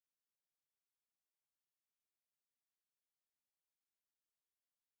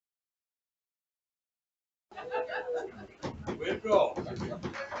Way to go.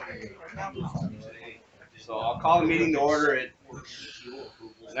 So I'll call the meeting to order at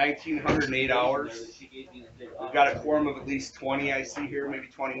 1908 hours. We've got a quorum of at least 20 I see here, maybe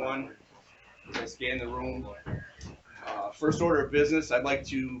 21 as I scan the room. First order of business, I'd like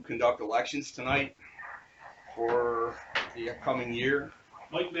to conduct elections tonight for the upcoming year.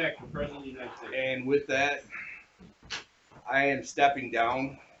 Mike Mack for President of the United States. And with that, I am stepping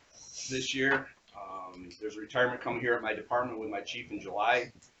down this year. There's a retirement coming here at my department with my chief in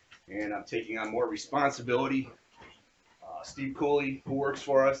July, and I'm taking on more responsibility. Steve Cooley, who works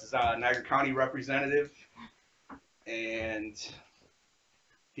for us, is a Niagara County representative, and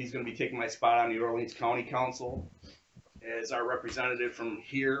he's going to be taking my spot on the Orleans County Council as our representative from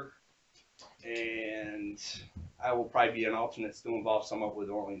here, and I will probably be an alternate still involved somewhat with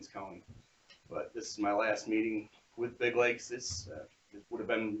Orleans County. But this is my last meeting with Big Lakes. This would have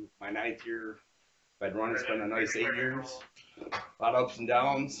been my 9th year. If I'd run, it's been a nice 8 years. A lot of ups and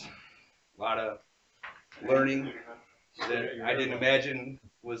downs, a lot of learning that I didn't imagine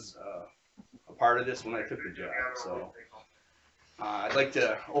was a part of this when I took the job. So I'd like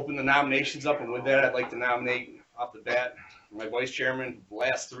to open the nominations up, and with that, I'd like to nominate off the bat my vice chairman the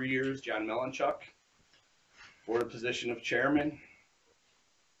last 3 years, John Melanchuk, for the position of chairman.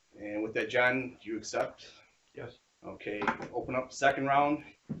 And with that, John, do you accept? Yes. Okay, open up the second round.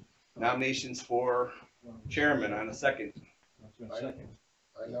 Nominations for chairman on the second. I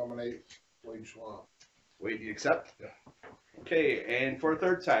nominate Wade Schwab. Wade, do you accept? Yeah. Okay, and for a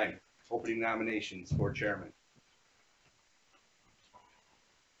third time, opening nominations for chairman.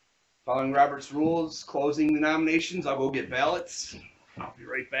 Following Robert's rules, closing the nominations, I'll go get ballots. I'll be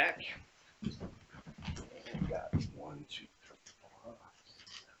right back. Got 1, 2,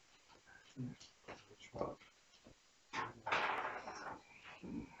 3,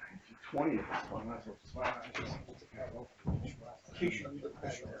 20 of this one.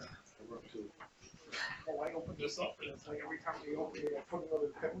 Oh, I opened this up, and it's like every time we open it, I put another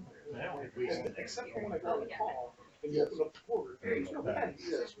pen there. Except for when I go to the call, and you open up the folder, there's no pen.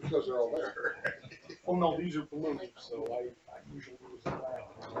 Yes, because they're all there. Oh, no, these are blue, so I usually use the black.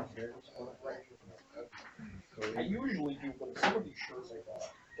 I usually do, but some of these shirts I bought,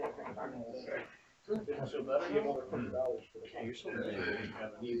 don't think I'm gonna say. So that'll be another $100 for the. When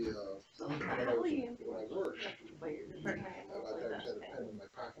I worked, I always had a pen in my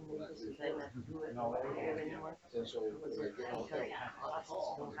pocket when I leave work. And so when I get out there, I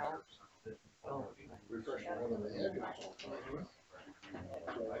call. Refresh my memory on the ambulance all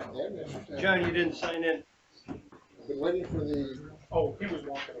the time. John, you didn't sign in. I've been waiting for the. Oh, he was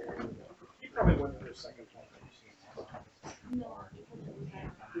walking away. He probably went in his second time.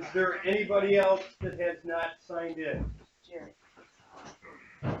 Is there anybody else that has not signed in? Jerry.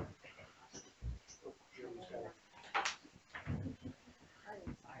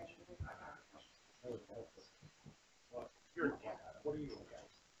 You're in Canada. What are you doing,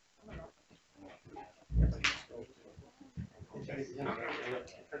 guys?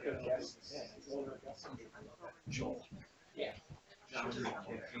 Joel. Yeah.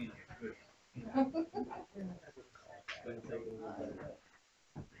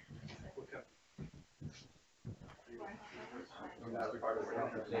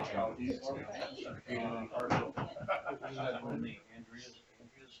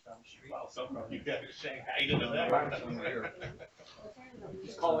 You guys are saying hi to them.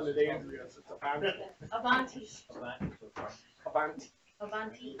 He's calling it Andrea's. It's Avanti. Avanti.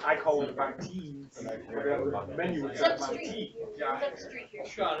 Avanti. I call it Avanti. The menu is It's up the street. Avanti. It's up the street here.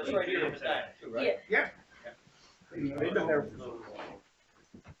 Sean, it's right here in the back, too, right? Yeah. They've been there for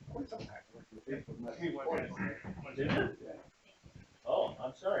quite some time. Did you? Oh,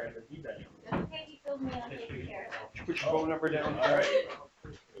 I'm sorry, I forget that. Okay, he filled me in, I'll take care of it. Put your phone number down. All right.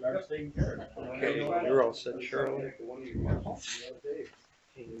 That's taken care of. Okay, you're all set, Shirley.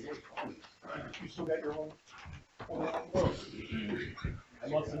 You still got your own? I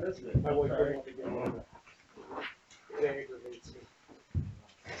must have missed it. My wife wouldn't want to get one. It aggravates me.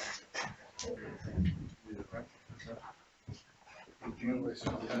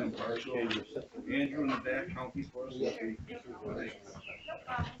 Andrew in the back, county for us.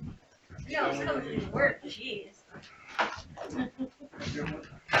 No, so it worked, jeez. The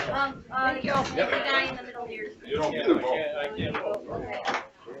guy in the middle here. You don't get the vote. I can't vote. Okay.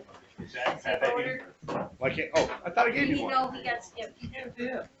 Take order. Why can't, oh, I thought I gave you one. No, he got skipped.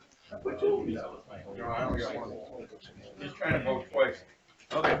 Yeah. No, I only got one. He's trying to vote twice.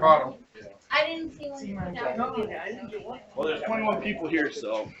 Oh, they caught him. I didn't see one. Well, there's 21 people here,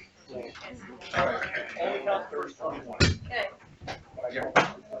 so. Only count the first 21. Okay.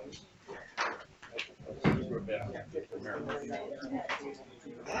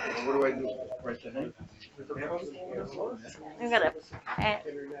 What do I do? Write the name? I got a hat.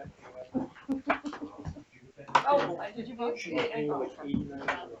 Oh, did you vote? I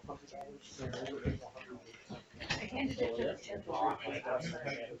handed it to the schedule.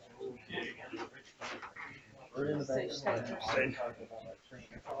 Oh, thanks.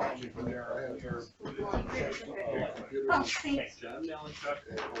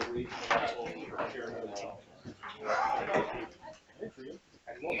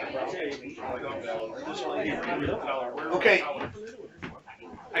 Okay.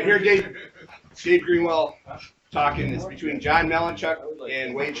 I hear Dave Greenwell talking. It's between John Melanchuk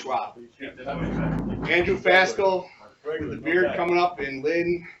and Wade Schwab. Andrew Faskel with the beard coming up and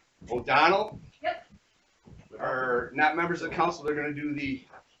Lynn O'Donnell are not members of the council. They're going to do the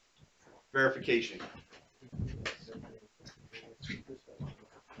verification.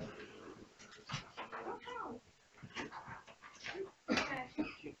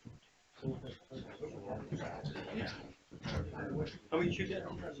 How many did you get?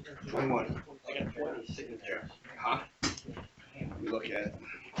 21. I got 20 signatures. Huh? Let me look at it.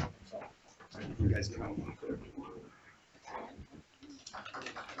 You guys count.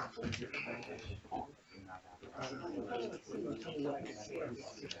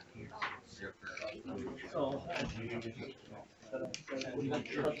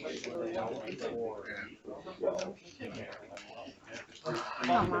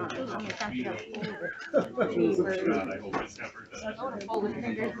 Come on, I'm gonna talk to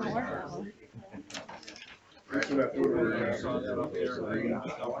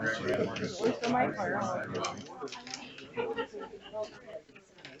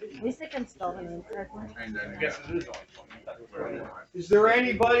At least I can spell the name correctly. Is there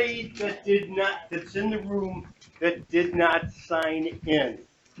anybody that did not, that's in the room that did not sign in?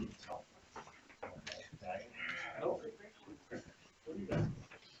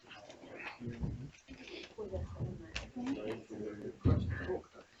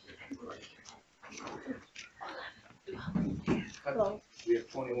 Hello. We have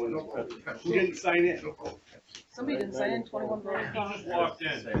 21. Who didn't sign in? Somebody didn't sign in, 21 voted. Just walked in.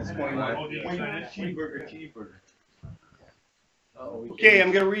 It's 21. Oh, did you sign in? Cheeseburger. Okay,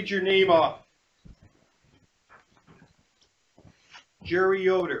 I'm gonna read your name off. Jerry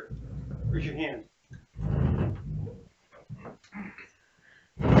Yoder. Raise your hand.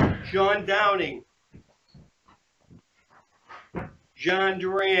 Sean Downing. John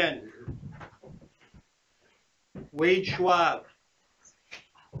Duran. Wade Schwab.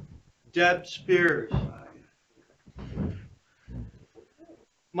 Deb Spears.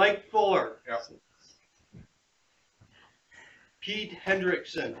 Mike Fuller. Yep. Pete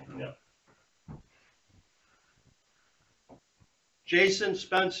Hendrickson. Yep. Jason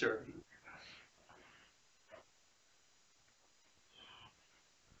Spencer.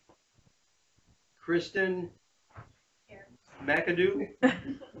 Kristen McAdoo.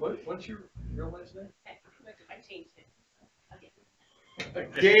 What's your real last name? I changed it.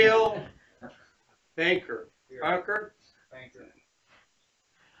 Dale Banker.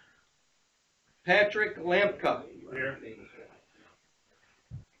 Patrick Lampka. Here.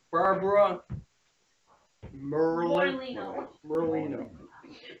 Barbara Merlino.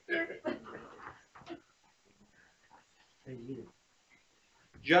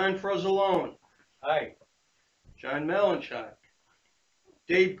 John Frozalone. Hi. John Melanchuk.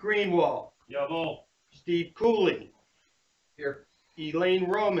 Dave Greenwald. Yabo. Steve Cooley. Here. Elaine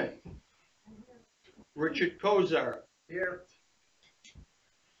Roman. Richard Kozar. Here.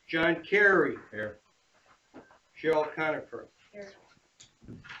 John Carey. Here. Cheryl Conifer. Here.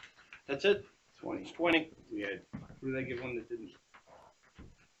 That's it? 20. 20. We had, who did I get one that didn't?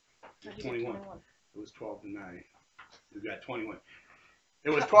 21. It was 12 to 9. We got 21. It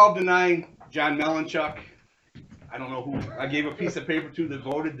was 12 to 9. John Melanchuk. I don't know who. I gave a piece of paper to that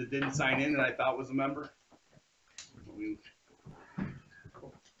voted that didn't sign in that I thought was a member.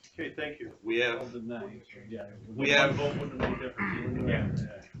 Okay, thank you. We have. We One have. vote wouldn't make a difference.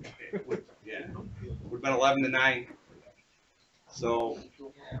 Yeah. We've been 11 to 9. So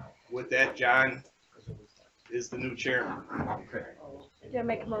with that, John is the new chairman. Did I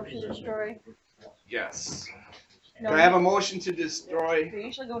make a motion to destroy? Yes. No, Do I have a motion to destroy? They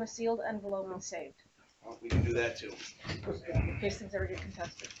usually go in a sealed envelope and saved, Well, we can do that too. in case things ever get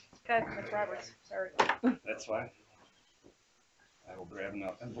contested. Okay. Like Roberts, sorry. That's fine. I will grab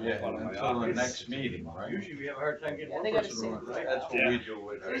enough. Yeah, out of my until the office. next meeting, right? Usually we have a hard time getting Yeah, one they gotta person see to it. run. That's what Yeah. we do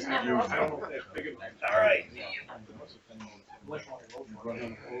with. There's our not youth. one. I don't know if that's big enough. All right.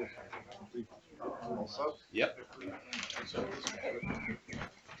 Yep.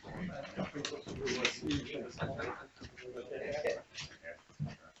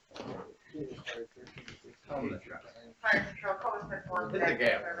 Fire Patrol Code Enforcement. Hit the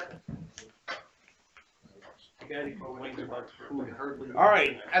gap. All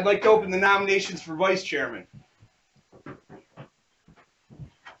right, I'd like to open the nominations for vice chairman.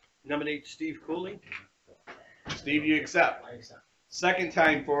 Nominate Steve Cooley. Steve, you accept? Second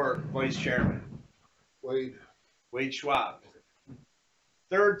time for vice chairman, Wade, Wade Schwab.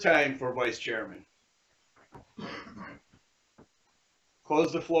 Third time for vice chairman.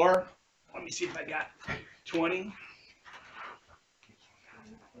 Close the floor. Let me see if I got 20.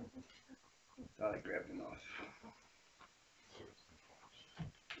 Thought I grabbed enough.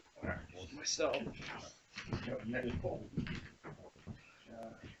 All right, myself.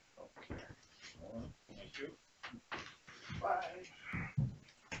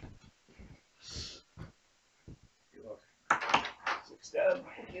 Six Deb.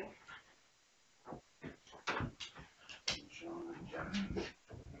 Thank you. Sean, John.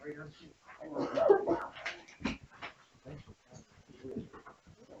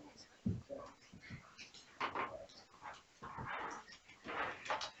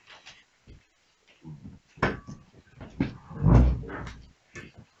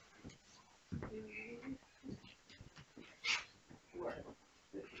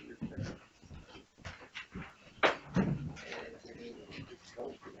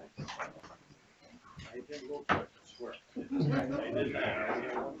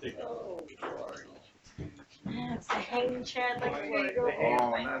 That's the hanging chad like a Oh,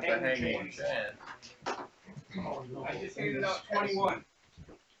 eagle. not the hanging Chad. I just handed out 21.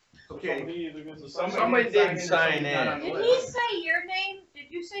 Okay. Somebody did sign in. Did he say your name? Did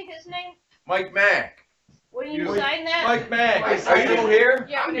you say his name? Mike Mack. When you sign that? Mike Mack, are you here?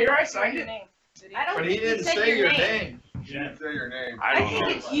 Yeah, I'm but here, I did he signed say it. your name? Did he? I don't But think he didn't said say your name. name. He didn't say your name. I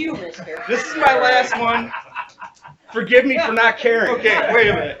think it's you, mister. This is my last one. Forgive me for not caring. Okay, wait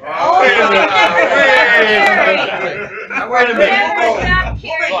a minute. Oh, wait a minute. Wait a minute. Never stop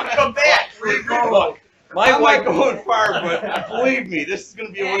caring. Look, come back. Look, My I'm wife, not going far, but believe me, this is going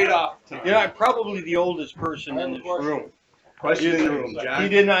to be a weight off tonight. you're not probably the oldest person in this room. Question in the room, He John.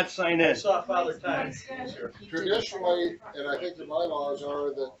 did not sign in. Saw Father Time. traditionally, and I think the bylaws are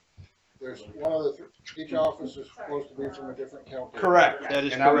that there's one of the, each office is supposed to be from a different county. Correct. That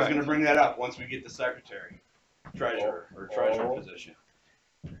is And I was correct. going to bring that up once we get the secretary, treasurer, or treasurer Oh. position.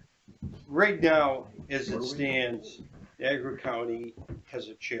 Right now, as it stands, Niagara County has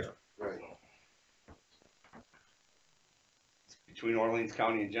a chair. Right. between Orleans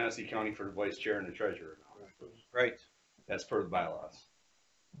County and Genesee County for the vice chair and the treasurer now. Right, That's per the bylaws.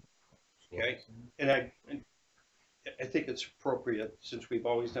 okay, and I think it's appropriate, since we've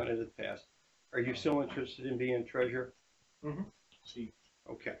always done it in the past. Are you still interested in being treasurer? Mhm.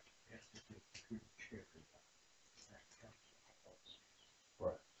 Okay,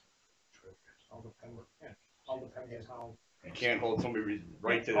 All depends, yeah, all depends on how, You can't hold somebody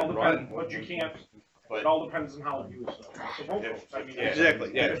right to all the depends, run, but you can't, it but all depends on how you use the vote. I mean, Yeah.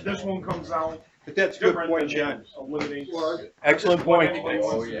 exactly, Yeah. if this one comes out but that's a good different, point, then John. eliminate. Well, Excellent point. Anybody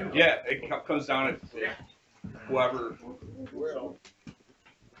wants to do. yeah, it comes down to whoever. well,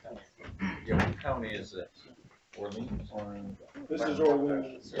 Yeah, what county is this? Orleans? This is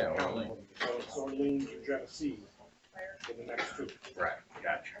Orleans. Yeah, Orleans. So it's Orleans and Genesee for the next two. Right,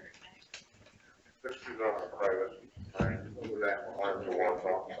 gotcha. This is on a private line, that one to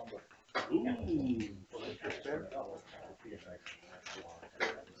Warsaw.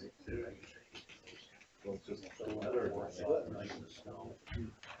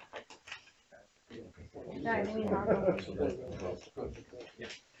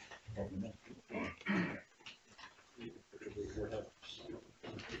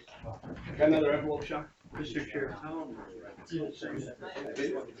 Got another envelope, Sean? Mr. Chair.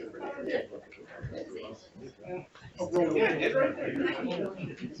 Yeah, it's right there.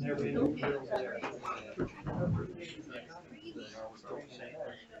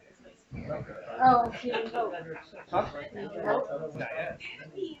 Oh, she didn't vote. Huh? Did you vote? Not yet.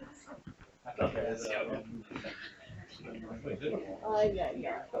 Oh, yeah.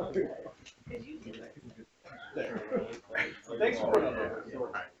 Thanks for putting up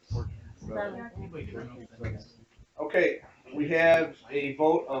Okay, we have a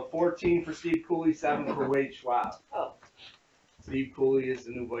vote of 14 for Steve Cooley, 7 for Wade Schwab. Oh. Steve Cooley is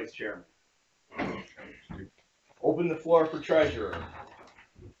the new vice chairman. Open the floor for treasurer.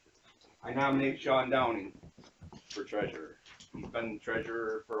 I nominate Sean Downing for treasurer. He's been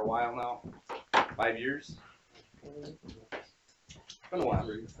treasurer for a while now, 5 years. Been a while.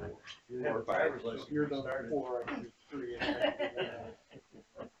 4 or 5. You're done 4, I do 3.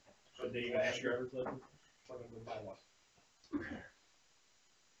 they even ask driver's license? For the bylaws.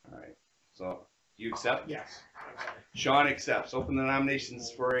 Alright, so, you accept? Yes. Sean accepts. Open the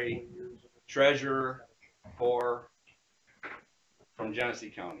nominations for a treasurer from Genesee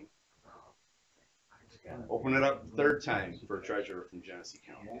County. Open it up third time for treasurer from Genesee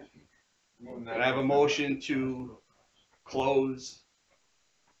County. And I have a motion to close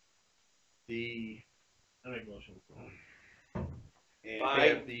the, I make a motion. and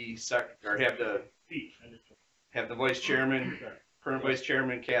have the have the vice chairman, current vice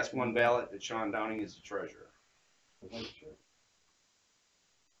chairman cast one ballot that Sean Downing is the treasurer. Do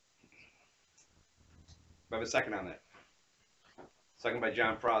I have a second on that? Second by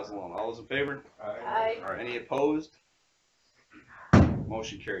John Frozalone. All those in favor? Aye. Are any opposed?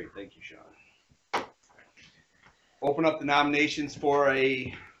 Motion carried. Thank you, Sean. Open up the nominations for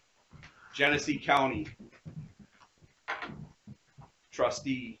a Genesee County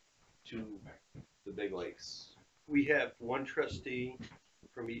trustee to the Big Lakes. We have one trustee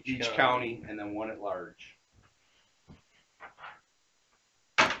from Each county and then one at large.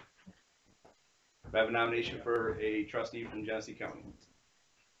 I have a nomination for a trustee from Genesee County.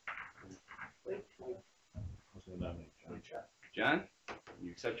 John?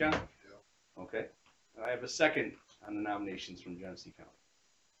 You accept, John? Yeah. Okay. I have a second on the nominations from Genesee County.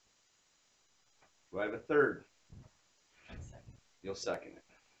 Do I have a third? You'll second it.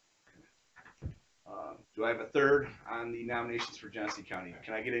 Do I have a third on the nominations for Genesee County?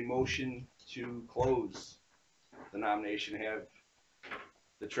 Can I get a motion to close the nomination, have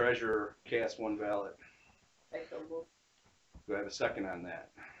the treasurer cast one ballot? Do I have a second on that?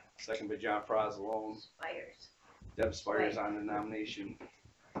 Second by John Frozalone. Spires. Deb Spires on the nomination,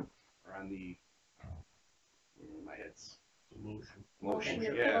 or on the, my head's. Motion,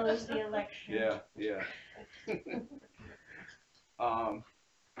 to yeah. close the election. Yeah.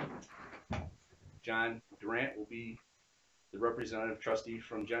 John Durant will be the representative trustee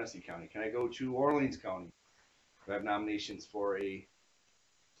from Genesee County. Can I go to Orleans County? Do I have nominations for a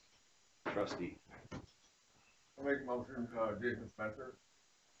trustee? I'll make a motion, Jason Spencer.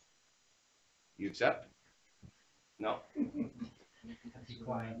 You accept? No?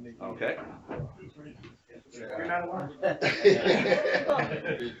 Okay. You're not alone.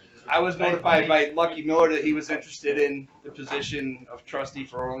 I was notified by Lucky Miller that he was interested in the position of trustee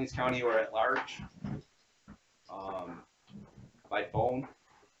for Orleans County or at large. By phone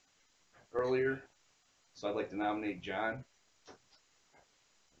earlier. So I'd like to nominate John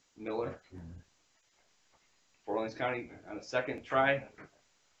Miller for Orleans County on a second try.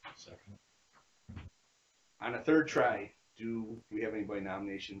 On a third try, do we have anybody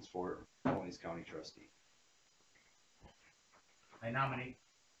nominations for Orleans County trustee? I nominate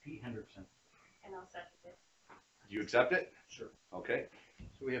Pete Henderson. And I'll second it. Do you accept it? Sure. Okay,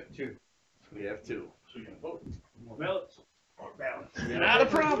 So we have two. we have two. So you can vote. More ballots. More ballots. Not a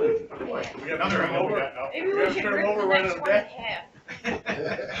problem. We got to turn them over. Maybe We we gotta should turn them rip over the right next on the one in deck. half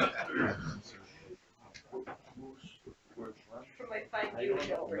for my 5 viewers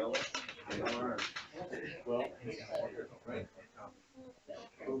over here. Well,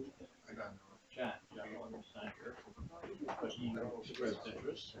 John wanted to sign here. But he expressed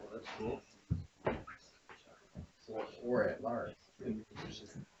interest, so that's cool. or at large. The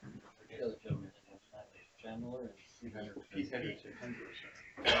other gentleman, John Miller and Pete Henderson.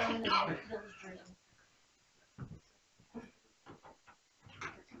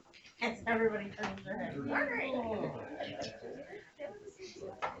 As everybody turns their head.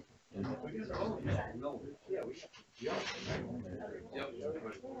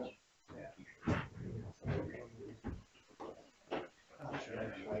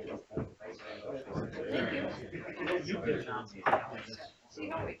 See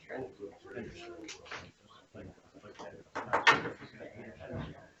how we try.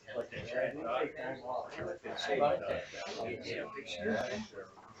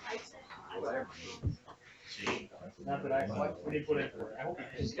 Not that what do you put in for it? I hope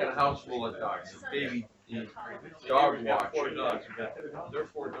He's got a house full of dogs, a baby dog We got watch. 4 dogs. There are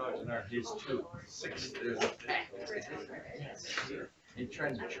 4 dogs in our his 2. 6, there's a pack. He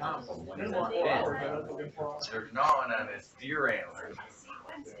tries to chomp them when he There's wants one in. for it, looking for it. They're gnawing on his deer antlers.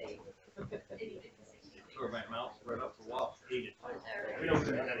 Or my mouse right off the wall. We don't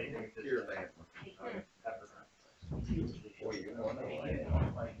do that anymore. Deer antler. Boy, you know,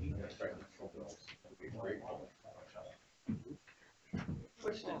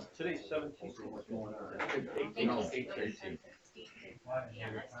 Today's 17th. no, 18.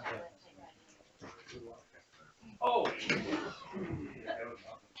 Oh.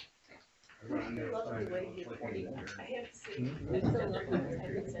 Lovely way you put it. I have to say, it's so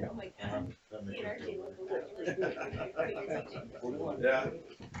nice. I said, oh my God. He and RJ look alike. Yeah.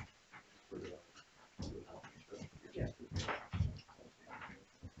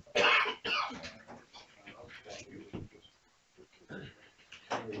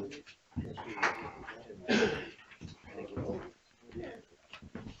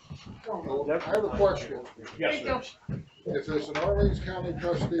 I have a question. There you go. If there's an Orleans County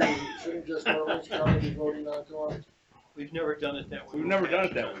trustee, shouldn't just Orleans County be voting on to it? We've never done it that way. We've never done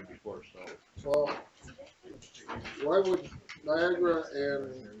it that way before, so. Well, why would Niagara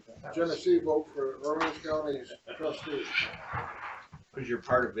and Genesee vote for Orleans County's trustee? Cause you're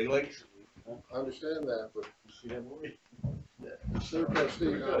part of Big Lakes? I understand that, but it's their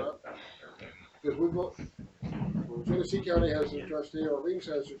trustee, because we vote, Genesee County has a trustee, Orleans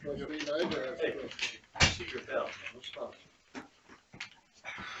has a trustee, Niagara has a trustee. Secret bell.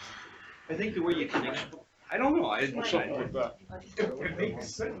 I think the way you can I don't know, It makes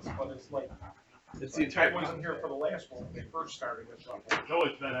sense, but it's like, it's the I entire, wasn't here for the last one, when they first started this up. No,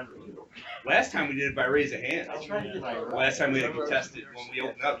 it's been under. last time we did it by raise of hands. I'll try to get my. Last time we had contested, when we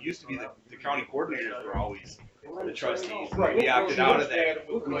opened up, it used to be the county coordinators were always the trustees. We opted out of that,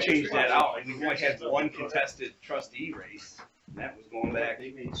 we changed that out, and we only had one contested trustee race. And that was going back,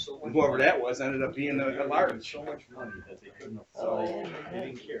 and whoever that was ended up being the large. So much money that they couldn't afford, they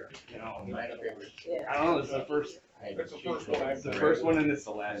didn't care. You know, I don't know, this is the first, That's the first one I've. it's the first one and it's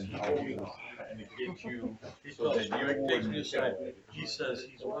the last. And it gives you, so then you take this side, he says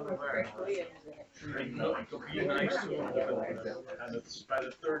he's one of our. Be nice to him. And it's by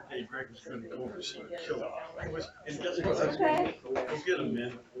the third day, Greg was gonna go oversee the kill. I was, and guess what? Go get him,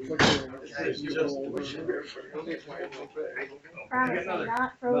 man. It's just. Promise I'm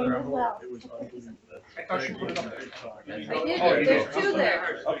not throwing as well. It was unbelievable. I thought you put it up there. I did, Oh, you there's did. two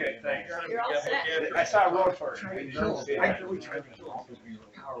there. Okay, thanks. You're all set. I saw a road for it. I really tried to kill him because we were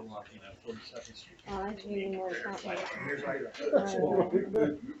power walking at 42nd Street. Oh, I can even more something.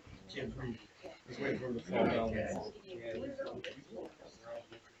 Can't breathe. He's waiting for him to fall down.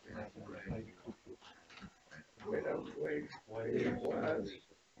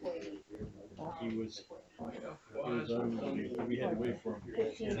 He was unbelievable. We had to wait for him.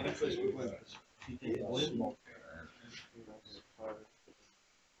 Any place we went, he did smoke.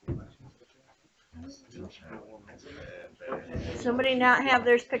 Somebody not have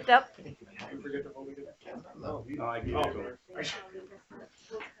theirs picked up? You forget to vote again? No, I gave it to her.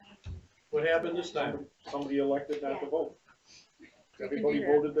 What happened this time? Somebody elected not to vote. Everybody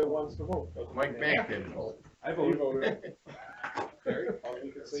voted that wants to vote. Mike Mack didn't vote. I He voted. voted. All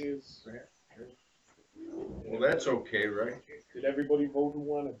we can say is, Well, that's okay, right? did everybody vote who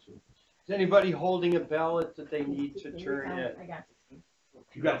wanted to? Is anybody holding a ballot that they need to turn in?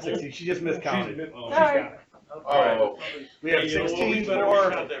 You got 16, she just miscounted. She's- Oh. she's got it. Oh, We have Hey, you know what? 16 We better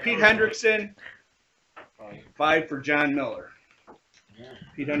for shut that Pete first. Hendrickson, 5 for John Miller.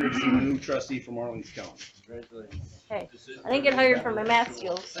 Pete Hendrickson, the new trustee from Orleans County. Congratulations. Hey, I didn't get hired for my math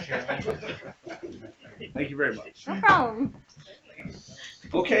skills. Thank you very much. No problem.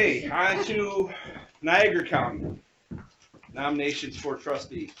 Okay, on to Niagara County. Nominations for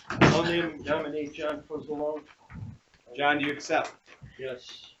trustee. I'll nominate John Fusselone. John, do you accept?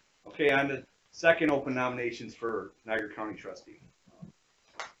 Yes. Okay, on to second open nominations for Niagara County trustee.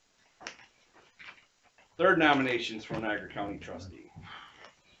 Third nominations for Niagara County trustee.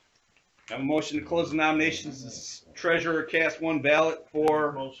 Have a motion to close the nominations. As treasurer cast one ballot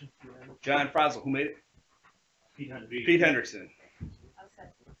for Motion. John Frosel. Who made it? Pete Hendrickson.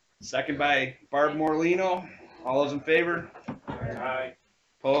 Second by Barb Morlino. All those in favor? Aye.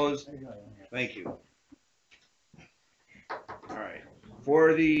 Opposed? Thank you. All right.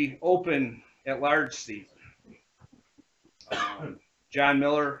 For the open at-large seat, John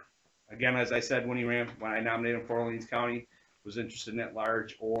Miller, again, as I said when I nominated him for Orleans County, was interested in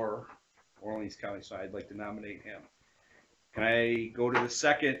at-large or Orleans County, so I'd like to nominate him. Can I go to the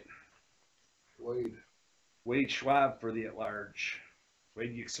second? Wade Schwab for the at-large.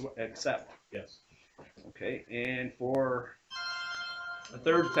 Wade, you accept? Yes. Okay, and for the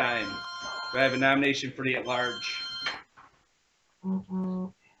third time, do I have a nomination for the at-large?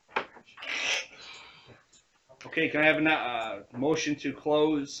 Okay, can I have a motion to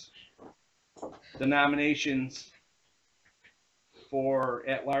close the nominations for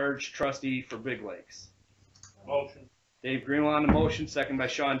at-large trustee for Big Lakes? Motion. Dave Greenlaw on the motion, second by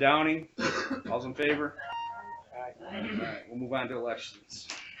Sean Downing. All's in favor? All right, we'll move on to elections.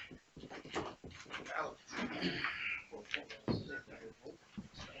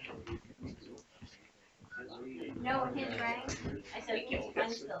 No, his rang. I said, I'm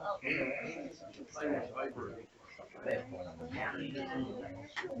still up.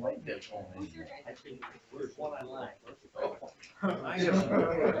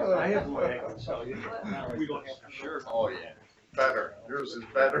 I have one I can sell you. We don't have to share. Oh, yeah. Better, yours is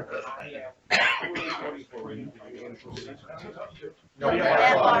better. No,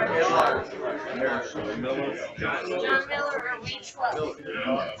 at large. John Miller or Reed Schwab.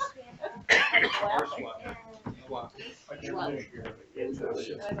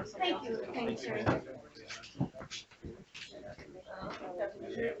 Thank you, thanks, sir.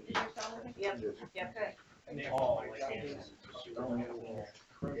 Yep, yep.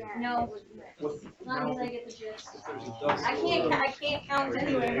 No, as long as I get the gist. I can't count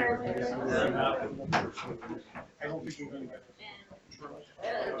anyway, Harley. I don't think we're gonna get.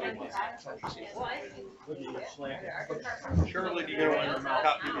 Shirley, do you want a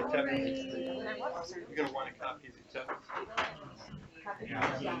copy of the attendance? You're gonna want a copy of the attendance?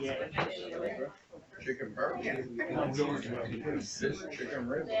 Chicken burger. Chicken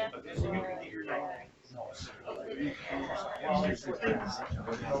rib.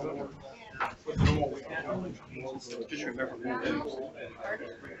 Just remember who it is.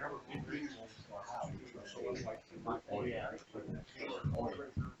 Oh, yeah,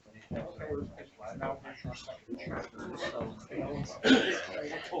 I know.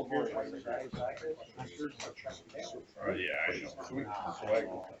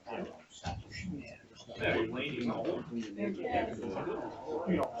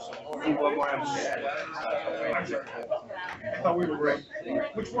 I thought we were great.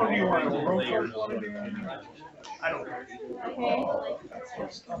 Which one do you want? The road course one or the? I don't know. Okay.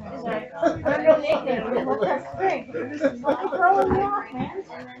 I'm no nickname, what's that spring? I'm throwing you off, man.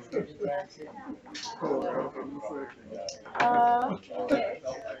 Okay.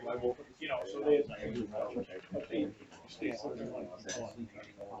 You know, so they. But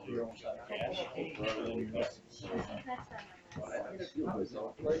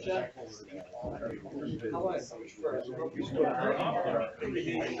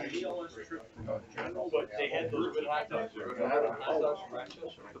they had those good hot dogs.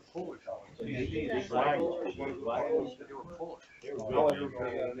 The Polish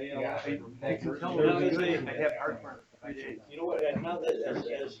I can tell now that I have heartburn. You know what, now that as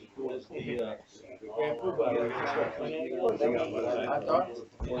the Grand bottle.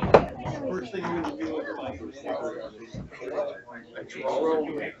 First thing you're gonna do is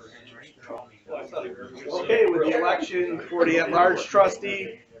Okay, with the election for the at-large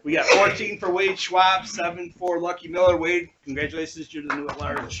trustee, we got 14 for Wade Schwab, 7 for Lucky Miller. Wade, congratulations, you're the new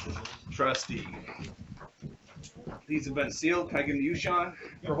at-large trustee. These have been sealed. Can I give them to you, Sean,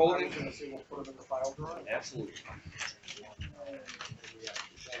 for holding? Absolutely.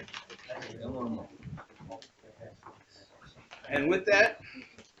 And with that,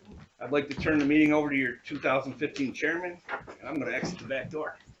 I'd like to turn the meeting over to your 2015 chairman, and I'm going to exit the back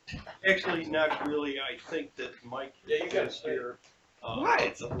door. Actually, not really. I think that Mike is here. Why?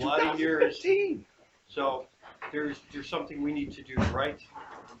 It's A lot of years. 2015. So there's something we need to do, right?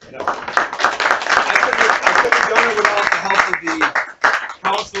 I couldn't have done it without the help of the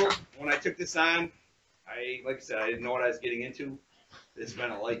council. When I took this on, like I said, I didn't know what I was getting into. It's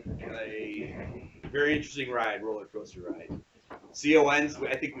been a very interesting ride, roller coaster ride. CONs,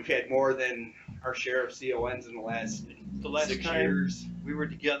 I think we've had more than our share of CONs in the last 6 time years. we were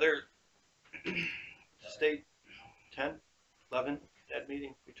together, state 10, 11, that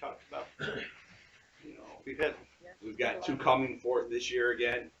meeting we talked about. You know, We've got 2 coming forth this year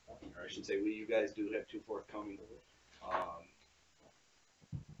again. Or I should say, you guys do have 2 forthcoming.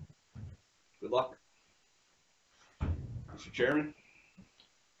 Good luck, Mr. Chairman.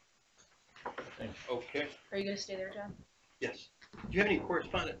 Okay, Are you gonna stay there, John? yes. Do you have any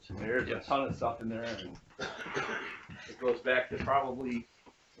correspondence? There's a ton of stuff in there, and it goes back to probably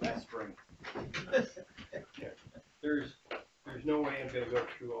last spring. There's no way I'm gonna go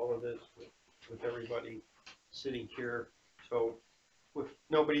through all of this with everybody sitting here. So if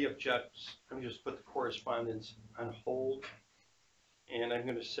nobody objects, I'm just put the correspondence on hold. And I'm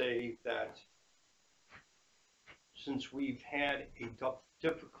gonna say that since we've had a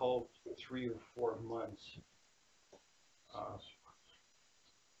difficult 3 or 4 months,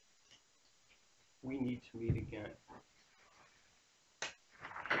 we need to meet again.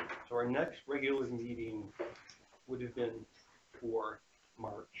 So our next regular meeting would have been for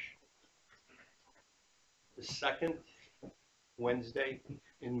March. The 2nd Wednesday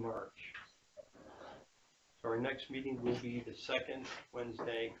in March. So our next meeting will be the 2nd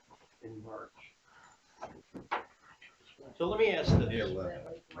Wednesday in March. So let me ask this.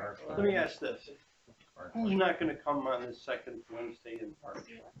 Let me ask this. Who's not gonna come on the second Wednesday in March?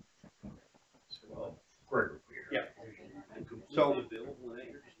 Greg would be here. Yeah. So,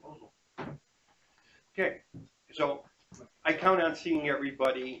 okay, so I count on seeing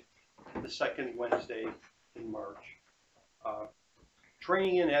everybody the second Wednesday in March.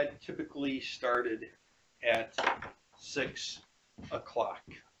 Training and ed typically started at 6 o'clock.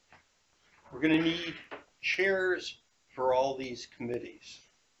 We're gonna need chairs for all these committees.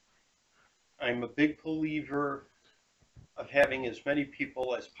 I'm a big believer of having as many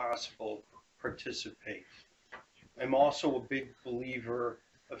people as possible participate. I'm also a big believer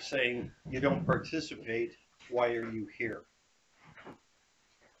of saying, you don't participate, why are you here?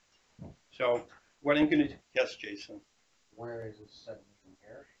 So what I'm gonna, yes, Jason? Where is this suddenly from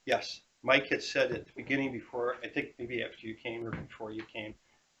here? Yes, Mike had said at the beginning before, I think maybe after you came or before you came,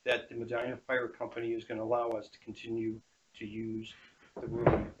 that the Medina Fire Company is gonna allow us to continue to use the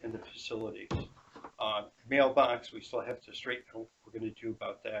room and the facilities. Mailbox, we still have to straighten out what we're gonna do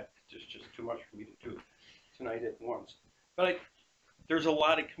about that. There's just too much for me to do tonight at once. But there's a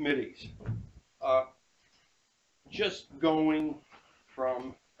lot of committees. Just going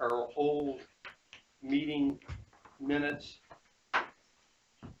from our old meeting minutes,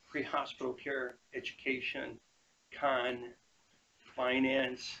 pre-hospital care, education,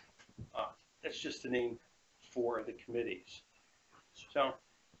 finance, that's just the name for the committees. So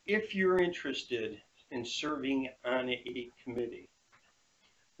if you're interested in serving on a committee,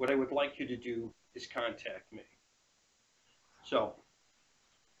 what I would like you to do is contact me. So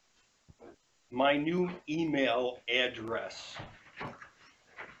my new email address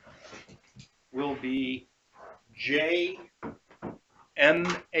will be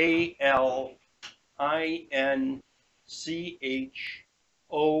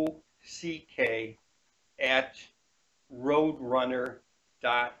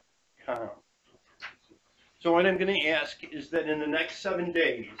So what I'm going to ask is that in the next 7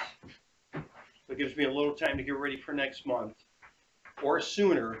 days, that gives me a little time to get ready for next month, or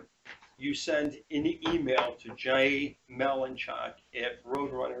sooner, you send an email to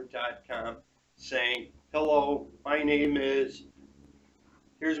jmallinchock@roadrunner.com saying, hello, my name is,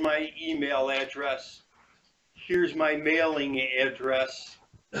 here's my email address, here's my mailing address,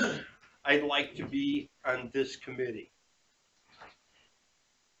 I'd like to be on this committee.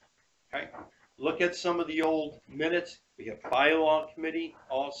 Okay, look at some of the old minutes. We have bylaw committee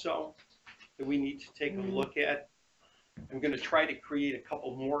also that we need to take a look at. I'm going to try to create a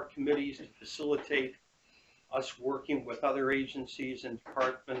couple more committees to facilitate us working with other agencies and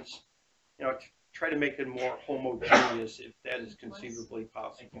departments, you know, to try to make it more homogeneous if that is conceivably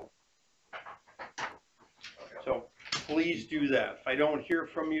possible. So please do that. If I don't hear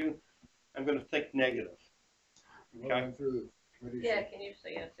from you, I'm going to think negative. Going through the committees. Yeah, can you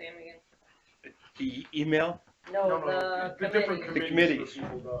say it, Sam, again? The email, No, the different committee. committees committees. for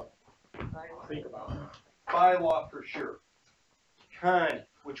people to think about. bylaw for sure.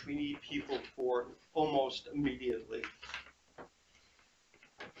 Which we need people for almost immediately.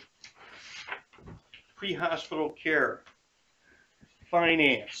 Pre-hospital care,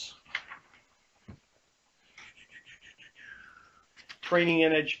 finance, training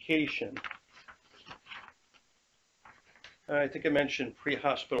and education. I think I mentioned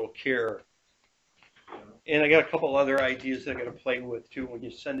pre-hospital care. And I got a couple other ideas that I gotta play with too. When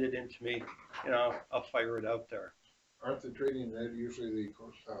you send it in to me, you know, I'll fire it out there. Aren't the training and ed usually the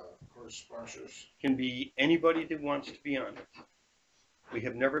course sponsors? Can be anybody that wants to be on it. We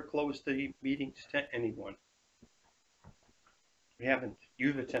have never closed the meetings to anyone. We haven't.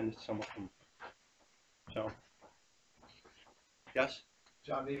 You've attended some of them. So, yes?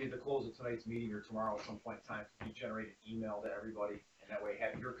 John, maybe at the close of tonight's meeting or tomorrow at some point in time, you generate an email to everybody, and that way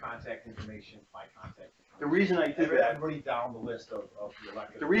have your contact information, my contact information. The reason I did that, Everybody down the list of the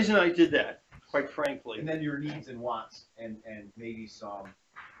elected. the reason I did that, quite frankly, And then your needs and wants, and maybe some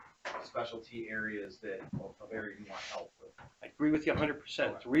specialty areas of areas you want help with. I agree with you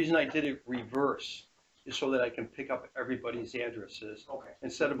 100%. The reason I did it reverse is so that I can pick up everybody's addresses Okay.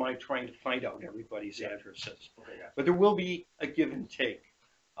 instead of my trying to find out everybody's addresses. Okay, yeah. But there will be a give and take.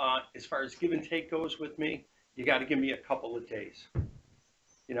 As far as give and take goes with me, you got to give me a couple of days.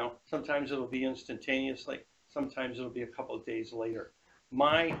 You know, sometimes it'll be instantaneously, sometimes it'll be a couple of days later.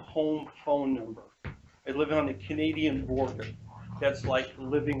 My home phone number, I live on the Canadian border. That's like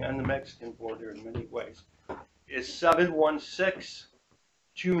living on the Mexican border in many ways. Is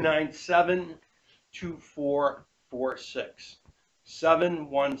 716-297-2446.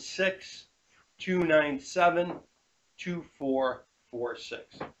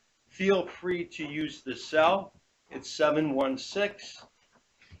 716-297-2446. Feel free to use the cell. It's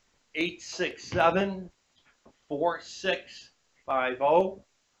 867-4650,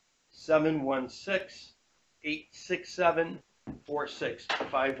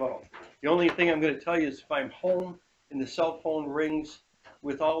 716-867-4650. The only thing I'm going to tell you is if I'm home and the cell phone rings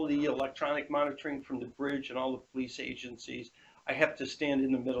with all the electronic monitoring from the bridge and all the police agencies, I have to stand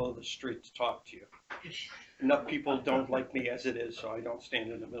in the middle of the street to talk to you. Enough people don't like me as it is, so I don't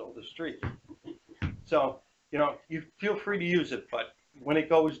stand in the middle of the street. So, you know, you feel free to use it, but when it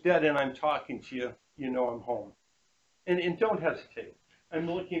goes dead and I'm talking to you, you know I'm home. And don't hesitate. I'm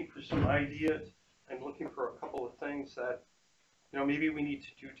looking for some ideas. I'm looking for a couple of things that, you know, maybe we need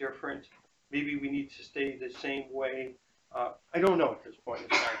to do different. Maybe we need to stay the same way. I don't know at this point in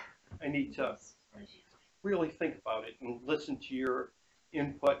time. I need to really think about it and listen to your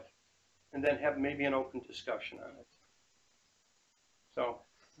input and then have maybe an open discussion on it. So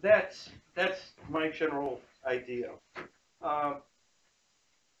that's my general idea.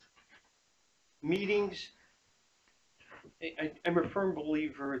 Meetings, I'm a firm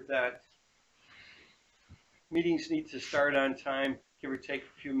believer that meetings need to start on time, give or take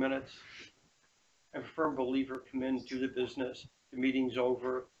a few minutes. I'm a firm believer, come in, do the business, the meeting's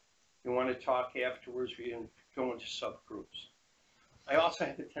over. You want to talk afterwards, we can go into subgroups. I also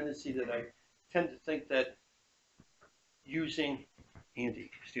have a tendency that I tend to think that using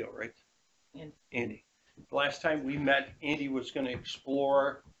Andy Steele, right? Andy. The last time we met, Andy was going to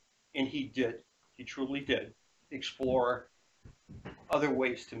explore, and he did. He truly did explore other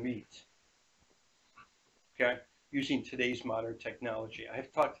ways to meet. Okay, using today's modern technology. I have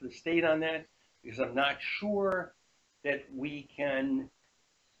to talk to the state on that because I'm not sure that we can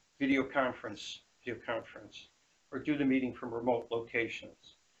video conference or do the meeting from remote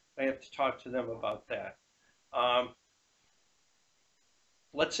locations. I have to talk to them about that.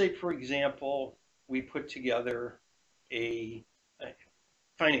 Let's say, for example, we put together a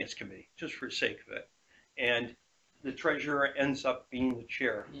finance committee, just for the sake of it, and the treasurer ends up being the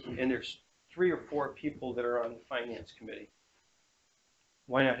chair, and there's 3 or 4 people that are on the finance committee.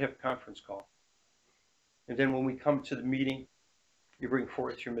 Why not have a conference call? And then when we come to the meeting, you bring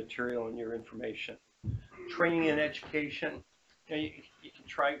forth your material and your information. Training and education, you know,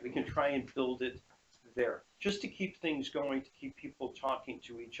 we can try and build it there, just to keep things going, to keep people talking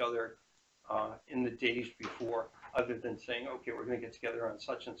to each other in the days before, other than saying, okay, we're going to get together on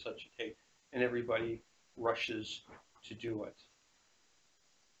such and such a date, and everybody rushes to do it.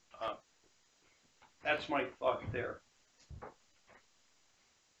 That's my thought there.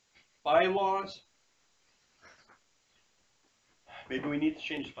 Bylaws. Maybe we need to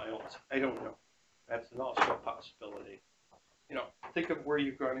change the bylaws. I don't know. That's also a possibility. You know, think of where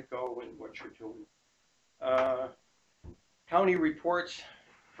you're going to go and what you're doing. County reports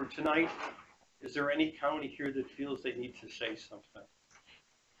for tonight. Is there any county here that feels they need to say something?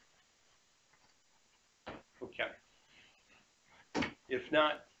 Okay. If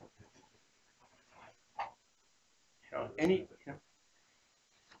not, you know,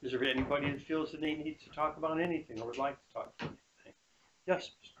 is there anybody that feels that they need to talk about anything or would like to talk about anything?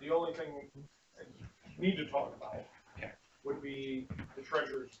 Yes. The only thing we need to talk about would be the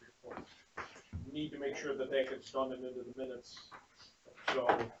treasurer's report. We need to make sure that that gets done and into the minutes. So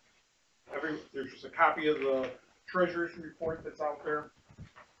there's just a copy of the treasurer's report that's out there.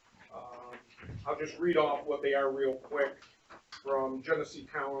 I'll just read off what they are real quick. From Genesee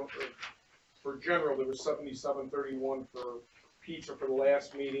County, for general, there was $77.31 for pizza for the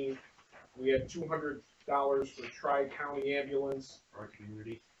last meeting. We had $200 for Tri-County Ambulance.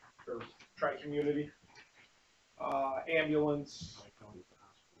 Tri-Community. Or Tri-Community. Ambulance.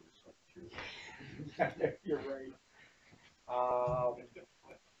 You're right.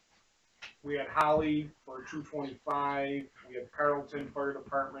 We had Holly for $225. We had Carrollton Fire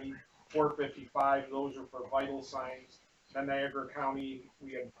Department $455. Those are for vital signs. Then Niagara County,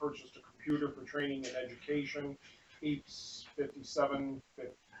 we had purchased a computer for training and education, $857.54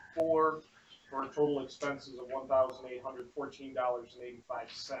 for total expenses of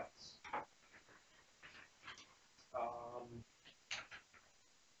 $1,814.85.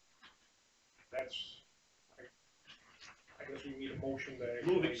 That's, I guess we need a motion to.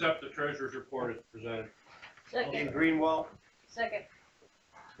 Move accept the treasurer's report as presented. Second, Greenwell, second,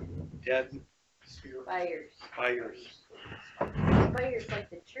 Dead, Byers. Byers like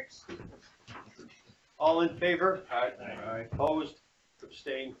the church steeple. all in favor? Aye. Opposed,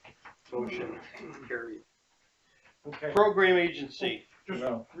 abstained, motion carried. Okay. Program agency.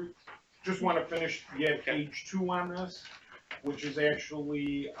 Just want to finish, you have page 2 on this, which is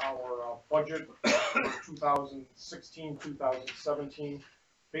actually our budget for 2016, 2017.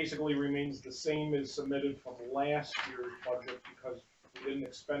 Basically remains the same as submitted from last year's budget because we we didn't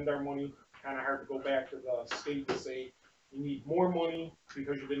expend our money, kinda hard to go back to the state and say, you need more money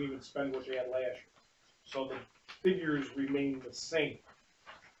because you didn't even spend what you had last year. So the figures remain the same.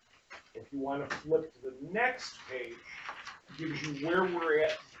 If you wanna flip to the next page, it gives you where we're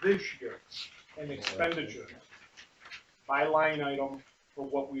at this year in expenditures by line item for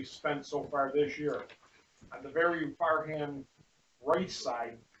what we've spent so far this year. On the very far hand right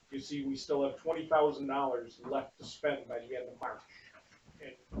side, you see we still have $20,000 left to spend by the end of March.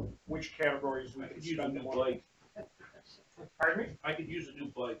 And which categories we can spend the money. Pardon me? I could use a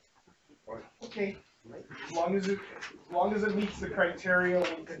new bike. Okay, as long as it meets the criteria,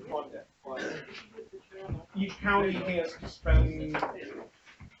 we can fund it. But each county has to spend a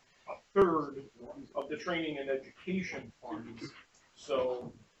third of the training and education funds,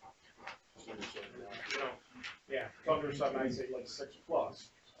 so, you know, yeah, it's under something, I say like 6+.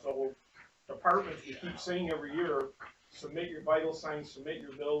 So departments, we keep saying every year, submit your vital signs, submit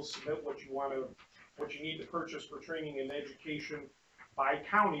your bills, submit what you need to purchase for training and education by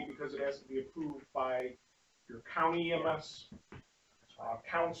county, because it has to be approved by your county EMS,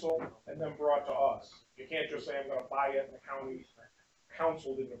 council, and then brought to us. You can't just say, I'm gonna buy it, and the county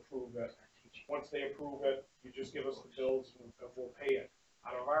council didn't approve it. Once they approve it, you just give us the bills, and we'll pay it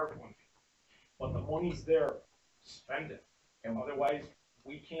out of our funding. But the money's there, spend it. And otherwise,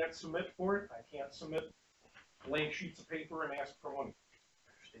 we can't submit for it, I can't submit blank sheets of paper and ask for money.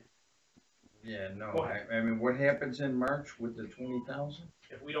 Yeah, no, Go ahead. I mean, what happens in March with the 20,000?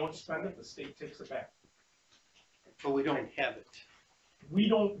 If we don't spend it, the state takes it back. But we don't have it. We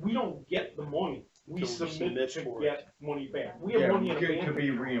don't get the money, we So we submit to for get money back. We have money in a bank. To be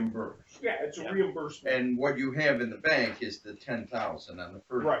reimbursed. Yeah, it's a reimbursement. And what you have in the bank is the 10,000 on the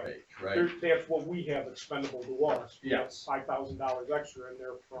first Right. page, right? That's what we have expendable to us. We have Yes. $5,000 extra in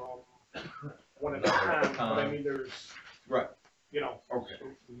there from one at a time, but I mean, there's, Right, you know, okay.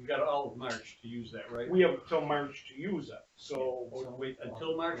 You got all of March to use that, right? we have until March to use it, so. Or wait,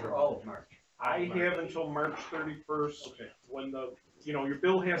 until March or all of March? I have until March 31st, Okay. when the, you know, your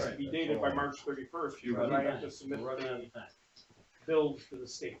bill has to Right, be that's dated all by right. March 31st, You're because I running have to out. submit We're running out the of time. bills to the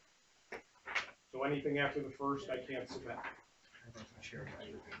state. So anything after the first, I can't submit. If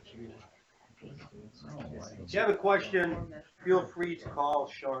you have a question, feel free to call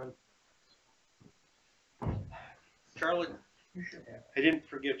Sean. Charlie, I didn't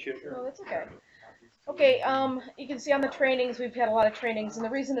forget you. No, that's okay. Okay, you can see on the trainings, we've had a lot of trainings, and the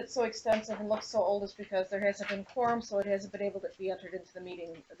reason it's so extensive and looks so old is because there hasn't been quorum, so it hasn't been able to be entered into the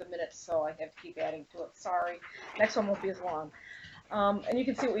meeting, the minutes, so I have to keep adding to it, sorry. Next one won't be as long. And you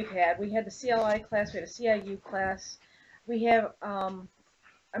can see what we've had. We had the CLI class, we had a CIU class, we have, I'm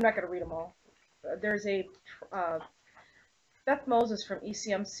not gonna read them all. There's a, Beth Moses from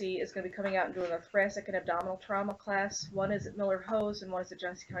ECMC is going to be coming out and doing a thoracic and abdominal trauma class. One is at Miller Hose and one is at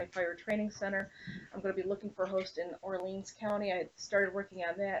Genesee County Fire Training Center. I'm going to be looking for a host in Orleans County. I had started working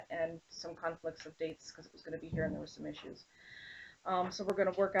on that and some conflicts of dates because it was going to be here and there were some issues. So we're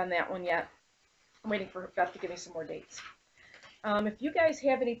going to work on that one yet. I'm waiting for Beth to give me some more dates. If you guys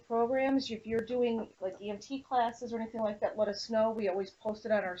have any programs, if you're doing like EMT classes or anything like that, let us know. We always post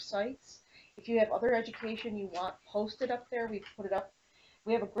it on our sites. If you have other education you want posted up there, we put it up.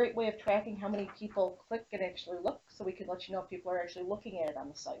 We have a great way of tracking how many people click and actually look, so we can let you know if people are actually looking at it on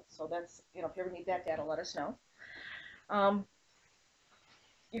the site. So that's, you know, if you ever need that data, let us know.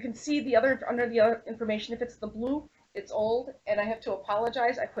 You can see the other, under the other information, if it's the blue, it's old, and I have to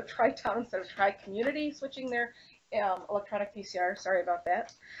apologize. I put Tri-Town instead of Tri-Community, switching their electronic PCR. Sorry about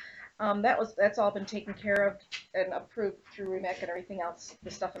that. That's all been taken care of and approved through REMAC and everything else,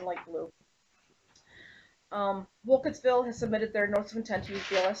 the stuff in light blue. Wilkesville has submitted their notice of intent to use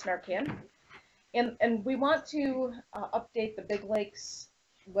BLS Narcan. And we want to update the Big Lakes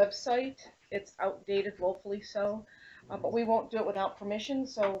website. It's outdated, woefully so, but we won't do it without permission,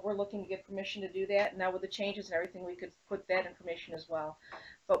 so we're looking to get permission to do that. Now with the changes and everything, we could put that information as well.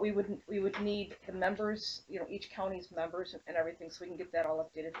 But we would need the members, you know, each county's members and everything, so we can get that all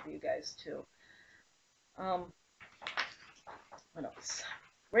updated for you guys too. What else?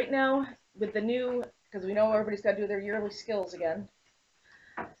 Right now, with the new, because we know everybody's got to do their yearly skills again,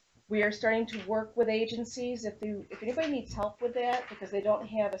 we are starting to work with agencies. If anybody needs help with that, because they don't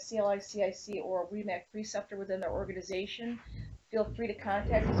have a CLI, CIC, or a REMAC preceptor within their organization, feel free to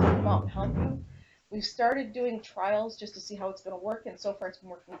contact us and come out and help you. We've started doing trials just to see how it's going to work, and so far it's been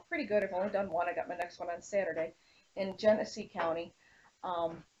working pretty good. I've only done one. I got my next one on Saturday in Genesee County.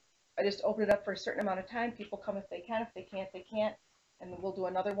 I just open it up for a certain amount of time. People come if they can. If they can't, they can't. And then we'll do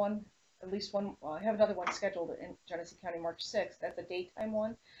another one, at least one. Well, I have another one scheduled in Genesee County March 6th. That's a daytime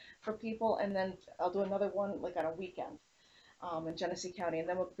one for people, and then I'll do another one like on a weekend. in Genesee County, and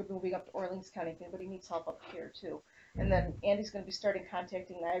then we'll be moving up to Orleans County if anybody needs help up here too. And then Andy's gonna be starting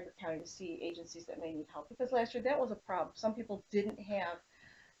contacting Niagara County to see agencies that may need help, because last year that was a problem. Some people didn't have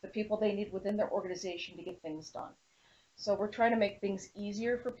the people they need within their organization to get things done. So we're trying to make things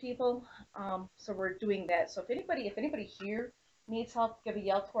easier for people, so we're doing that. So if anybody here needs help, give a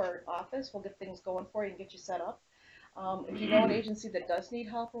yell to our office, we'll get things going for you and get you set up. If you know an agency that does need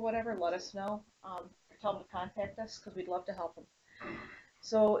help or whatever, let us know. Tell them to contact us, because we'd love to help them.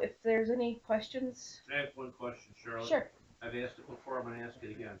 So if there's any questions. I have one question, Charlotte. Sure. I've asked it before, I'm gonna ask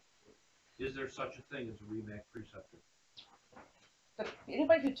it again. Is there such a thing as a REMAC preceptor?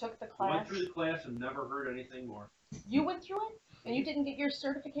 Anybody who took the I went class, through the class and never heard anything more. you went through it and you didn't get your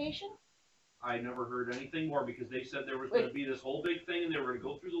certification? I never heard anything more because they said there was gonna be this whole big thing and they were gonna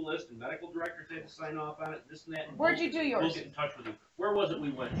go through the list and medical directors had to sign off on it, this and that. And Where'd you do We'll yours? get in touch with you. Where was it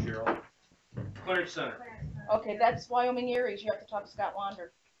we went, Cheryl? Clarence Center. Okay, that's Wyoming Eries. You have to talk to Scott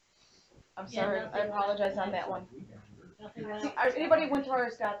Wander. I'm Yeah, sorry, nothing I apologize on that one. Nothing See, anybody who went to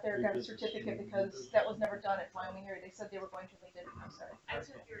ours got a certificate, because that was never done at Wyoming Erie. They said they were going to, they didn't. I'm sorry. I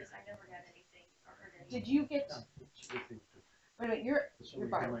took yours, I never got anything or heard anything. Did you get? Wait a minute, you're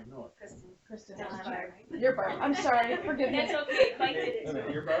Barb. Kristen. Kristen, No, did I'm you- Barb. You're Barb. I'm sorry. Forgive me. That's okay, Mike did it too.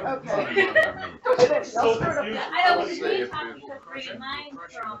 Okay. Don't do that. Y'all screwed up that. I don't believe copies of great mine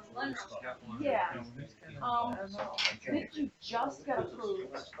from Monroe. Yeah. Nick, you just got approved.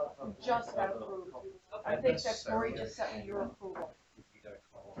 You just got approved. I think that Lori just sent me your approval.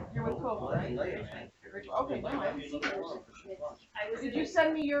 You're with Cobble, right? Okay, no, I haven't seen yours. Did you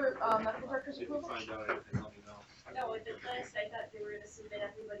send me your, medical director's If you approval? find out anything, let me know. No, at the last, I thought they were gonna submit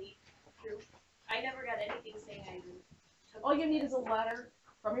everybody through. I never got anything saying I took. All you need is a letter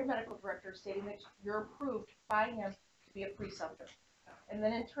from your medical director stating that you're approved by him to be a preceptor. And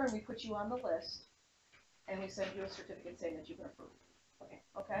then in turn, we put you on the list, and we send you a certificate saying that you've been approved.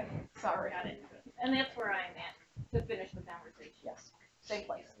 Okay? Sorry. Got it. And that's where I'm at, to finish the conversation. Yes, same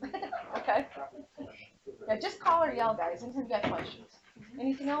place. Okay? Yeah, just call or yell, guys, anytime you got questions.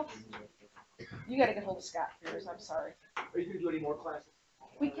 Anything else? You gotta get hold of Scott for yours, I'm sorry. Are you gonna do any more classes?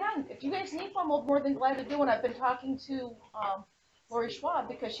 We can, if you guys need one, we're more than glad to do it. I've been talking to, Lori Schwab,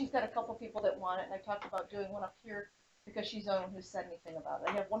 because she's got a couple people that want it, and I talked about doing one up here, because she's the only one who said anything about it.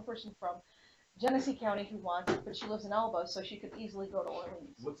 I have one person from Genesee County who wants it, but she lives in Elba, so she could easily go to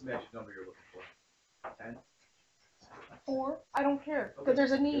Orleans. What's the magic number you're looking for? 10? 4, I don't care, because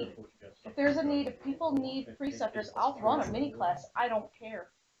there's a need. If there's a need, if people need preceptors, I'll run a mini class, I don't care.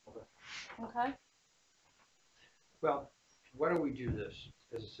 Okay? Well, why don't we do this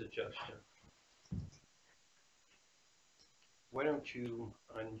as a suggestion? Why don't you,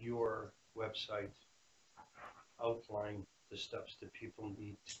 on your website, outline the steps that people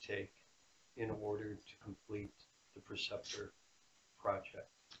need to take in order to complete the preceptor project,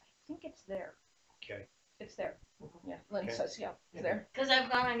 I think it's there. okay? It's there. Yeah, Lynn Okay. says, yeah, it's there. Cause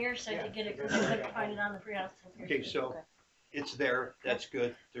I've gone on your site to get it, cause I couldn't find it on the pre-house. Okay, so Okay. it's there, that's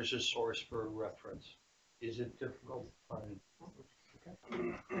good, there's a source for reference. Is it difficult to find?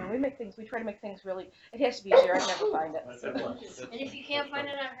 You know, we try to make things really, it has to be easier, I never find it. And if you can't find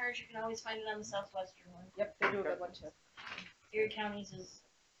it on hers, you can always find it on the southwestern one. Yep, they do a good one too. Erie County's is,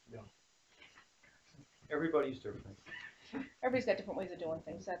 Everybody's different. Everybody's got different ways of doing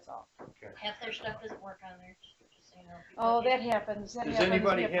things, that's all. half their stuff doesn't work on there, just so you know. Oh, that happens, that Does happens.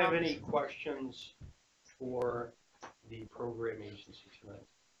 anybody We have problems. any questions for the program agency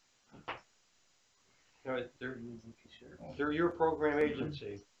tonight? No, they're your program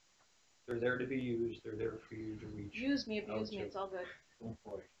agency. They're there to be used, they're there for you to reach. Use me, abuse me, it's all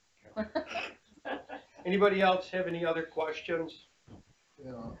good. Anybody else have any other questions? You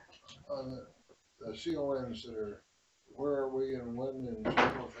know, on the CONs that are, where are we and when and so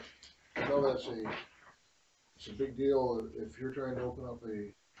forth. I know it's a big deal if you're trying to open up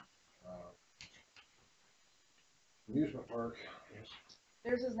a, amusement park.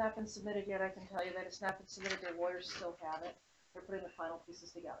 Theirs has not been submitted yet, I can tell you that, it's not been submitted, their lawyers still have it, they're putting the final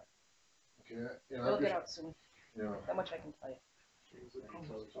pieces together. Okay, you know, It'll I'm get just, out soon, you know, that much I can tell you.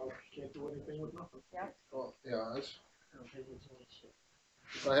 Can't do anything with nothing. well, yeah, that's,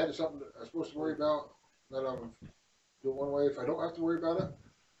 if I had something that I'm supposed to worry about, then I'm do it one way. If I don't have to worry about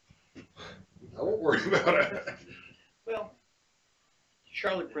it, I won't worry about it. Well,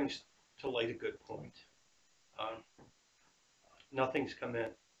 Charlotte brings to light a good point. Nothing's come in.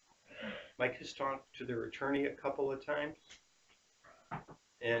 Mike has talked to their attorney a couple of times,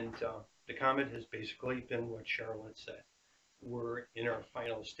 and the comment has basically been what Charlotte said. We're in our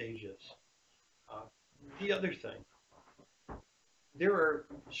final stages. The other thing, there are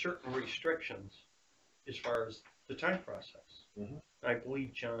certain restrictions as far as the time process. Mhm. I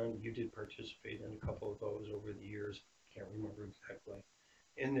believe, John, you did participate in a couple of those over the years, can't remember exactly.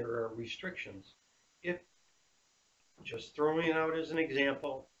 And there are restrictions. If, just throwing it out as an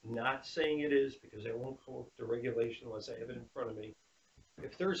example, not saying it is, because I won't quote the regulation unless I have it in front of me.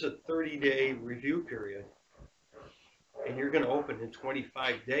 If there's a 30-day review period, and you're gonna open in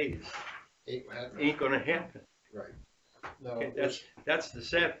 25 days, ain't gonna happen. Right. No, Okay, that's the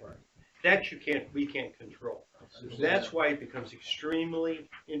sad part. That we can't control. That's why it becomes extremely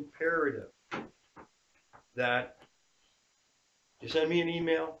imperative that you send me an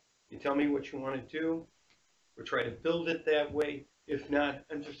email, you tell me what you want to do, we'll try to build it that way. If not,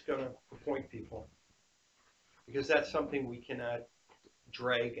 I'm just gonna appoint people. Because that's something we cannot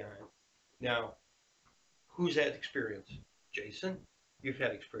drag on. Now, who's had experience? Jason, you've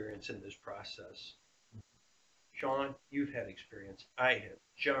had experience in this process. Sean, you've had experience. I have.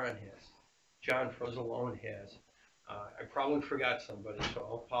 John has. John Frozzalone has. I probably forgot somebody, so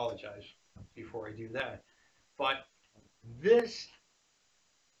I'll apologize before I do that. But this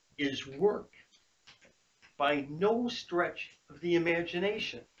is work by no stretch of the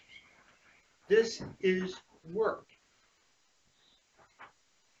imagination. This is work.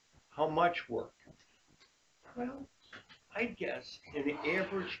 How much work? Well, I guess an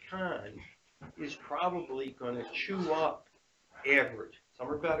average con is probably going to chew up average. Some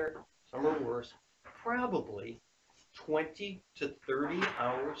are better, some are worse. Probably 20 to 30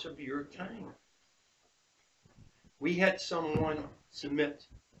 hours of your time. We had someone submit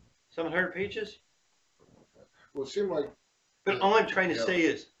 700 pages. Well, it seemed like. But all I'm trying to say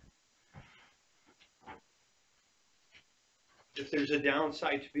is, if there's a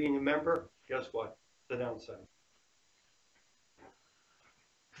downside to being a member, guess what? The downside.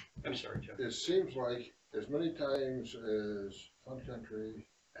 I'm sorry, Jeff. It seems like as many times as Fun Country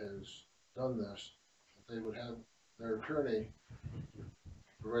has done this, they would have their attorney,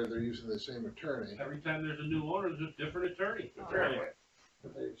 provided they're using the same attorney. Every time there's a new owner, there's a different attorney.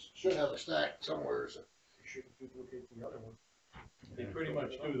 They should have a stack somewhere, so they shouldn't duplicate the other one. They pretty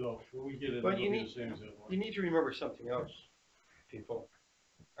much do though. When we get it, But it'll you be need- the same as that one. You need to remember something else, people.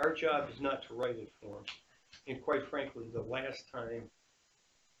 Our job is not to write it for them. And quite frankly, the last time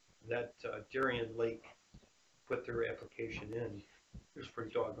that Darien Lake put their application in, it was pretty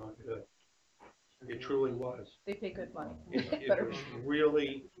doggone good. It truly was. They pay good money. It Better. was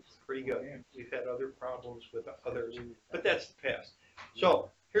really pretty good. We've had other problems with others, but that's the past.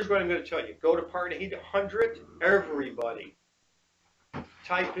 So here's what I'm going to tell you. Go to Part 800, everybody.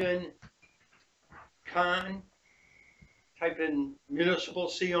 Type in con, type in municipal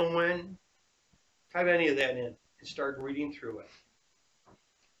CON, type any of that in and start reading through it.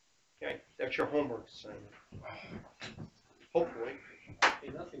 Okay, that's your homework assignment. Hopefully. Hey,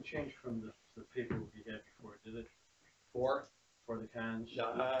 nothing changed from the paperwork we had before, did it? For The cons, the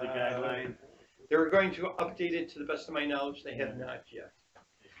Uh, guideline? they're going to update it to the best of my knowledge. They have not yet.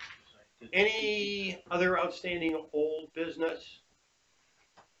 Any other outstanding old business?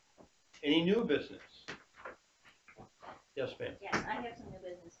 Any new business? Yes, ma'am. Yes, I have some new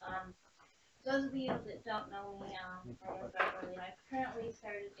business. Those of you that don't know me, I currently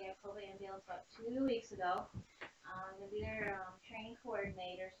started at Cova Ambulance about 2 weeks ago. I'm gonna be their training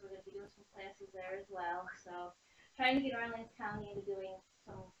coordinator, so we're gonna be doing some classes there as well. So trying to get Orleans County into doing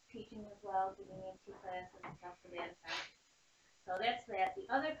some teaching as well, giving EMT classes and stuff for that effect. So that's that. The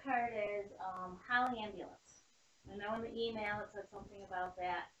other part is Holly Ambulance. I know in the email it said something about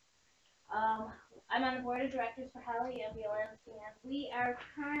that. I'm on the board of directors for Holly Ambulance, and we are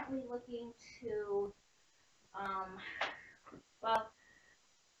currently looking to, well,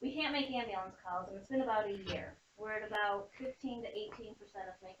 we can't make ambulance calls, and it's been about a year. We're at about 15 to 18%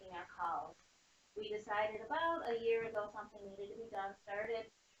 of making our calls. We decided about a year ago something needed to be done, started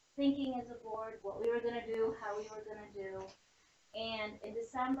thinking as a board what we were going to do, how we were going to do, and in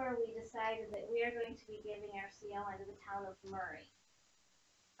December we decided that we are going to be giving our CON to the town of Murray.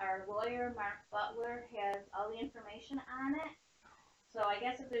 Our lawyer, Mark Butler, has all the information on it. So I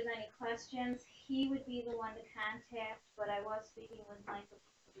guess if there's any questions, he would be the one to contact, but I was speaking with Mike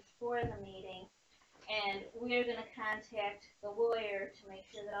before the meeting, and we're gonna contact the lawyer to make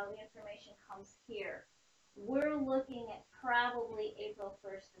sure that all the information comes here. We're looking at probably April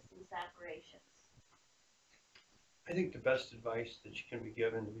 1st to cease operations. I think the best advice that you can be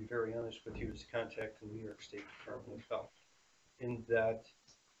given, to be very honest with you, is to contact the New York State Department of Health. In that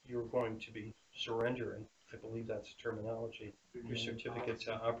you're going to be surrendering, I believe that's the terminology, your certificate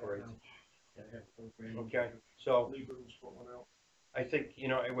to operate. Okay, so I think,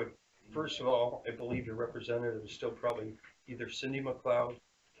 I would, first of all, I believe your representative is still probably either Cindy McLeod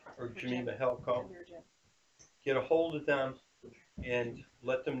or Jimmy Mahelko. get a hold of them and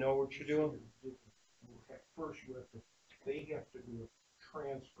let them know what you're doing. First, you have to, they have to do a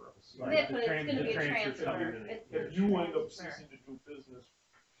transfer of a seat. That's what it's gonna be a transfer. If you end up ceasing to do business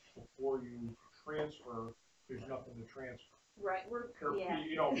before you transfer, there's nothing to transfer. Right, we're, Careful, yeah.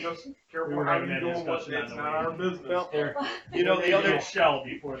 you know, just We careful were how having you that doing what, discussion on it's the not way. our business. Well, They're, you know, the other, shell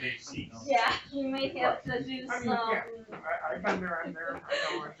before they see. Yeah, we might have to do I mean, some. yeah. I've been there, I'm there,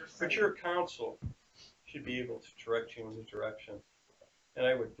 I know, I'm just saying. but your counsel should be able to direct you in the direction. And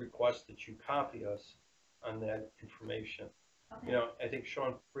I would request that you copy us on that information. Okay. You know, I think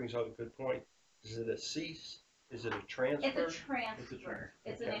Sean brings out a good point. Is it a cease? Is it a transfer? It's a transfer.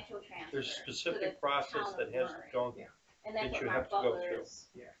 It's an Okay. actual transfer. There's a to specific the process town that of has to Murray. go. And that's that what you Mark have to go Butler through. is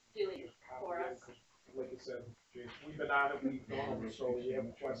Yeah. doing for us. Like I said, Jason, we've been on it, we've gone over, so you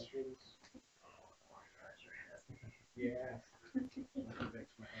have questions. Yeah.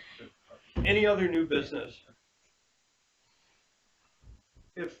 Any other new business?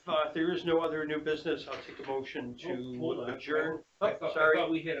 If there is no other new business, I'll take a motion Oh, hold to on. adjourn. I thought Sorry.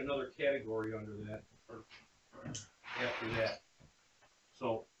 we had another category under that, or after that.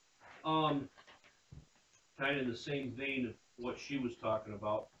 So, kind of in the same vein of what she was talking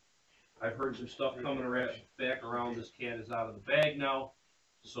about, I've heard some stuff coming around, back around, this cat is out of the bag now,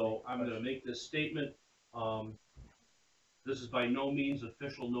 so I'm gonna make this statement. This is by no means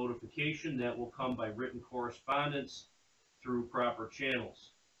official notification, that will come by written correspondence through proper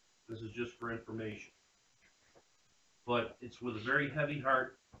channels. This is just for information. But it's with a very heavy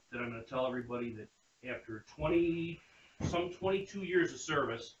heart that I'm gonna tell everybody that after 22 years of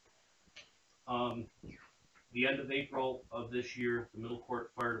service, the end of April of this year, the Middle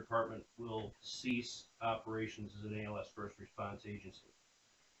Court Fire Department will cease operations as an ALS first response agency.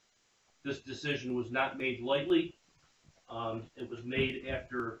 This decision was not made lightly. It was made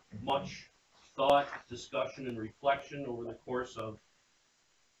after much thought, discussion, and reflection over the course of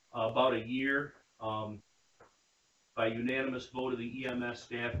about a year, by unanimous vote of the EMS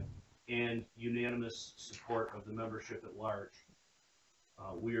staff and unanimous support of the membership at large.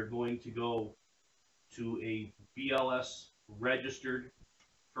 We are going to go to a BLS registered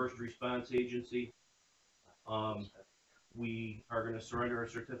first response agency. We are going to surrender our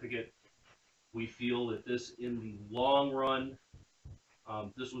certificate. We feel that this, in the long run,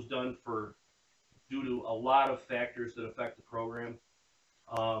 this was done due to a lot of factors that affect the program.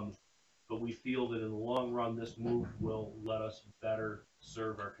 But we feel that in the long run, this move will let us better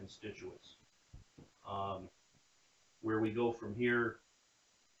serve our constituents. Where we go from here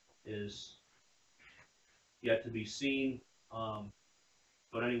is yet to be seen.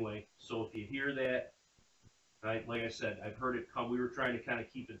 But anyway, so if you hear that, right, like I said, I've heard it come. We were trying to kind of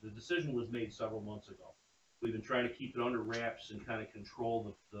keep it. The decision was made several months ago. We've been trying to keep it under wraps and kind of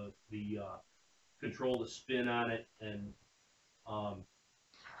control control the spin on it and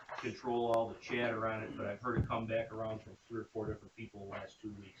control all the chatter on it. But I've heard it come back around from 3 or 4 different people in the last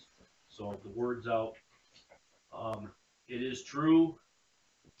 2 weeks. So the word's out. It is true.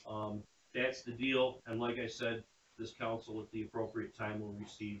 That's the deal. And like I said, this council at the appropriate time will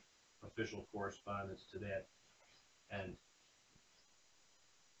receive official correspondence to that end.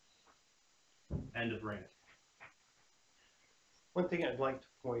 End of rant. One thing I'd like to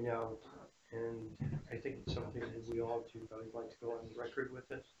point out, and I think it's something that we all do, but I'd like to go on the record with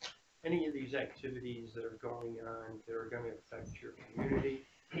this. Any of these activities that are going on that are going to affect your community,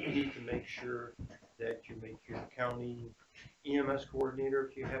 you need to make sure that you make your county EMS coordinator,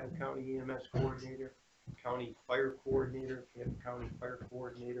 if you have a county EMS coordinator, county fire coordinator, if you have a county fire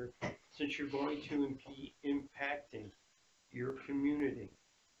coordinator, since you're going to be impacting your community,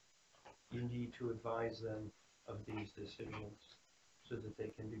 you need to advise them of these decisions so that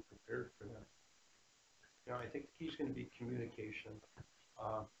they can be prepared for them. You know, I think the key is going to be communication.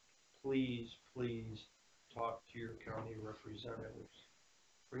 Please talk to your county representatives.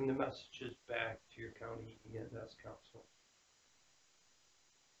 Bring the messages back to your county EMS council.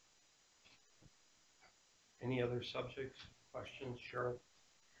 Any other subjects, questions, Cheryl?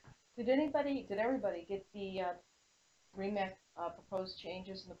 Did everybody get the REMAC proposed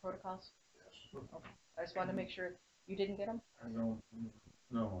changes in the protocols? Yes. Okay. I just wanted to make sure you didn't get them. I don't,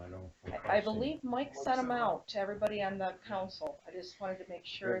 no, I don't. I believe Mike sent them out to everybody on the council. I just wanted to make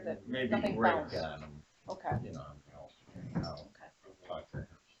sure that Maybe nothing Greg bounced. got them, Okay. you know, I'll Okay. talk to him.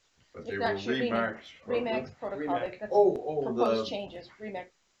 But If they not, were should we remarks. REMAX protocol. That's Oh, proposed the, changes. REMAC,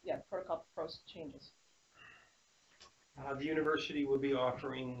 yeah, protocol proposed changes. The university will be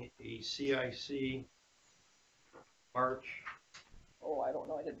offering a CIC March. Oh, I don't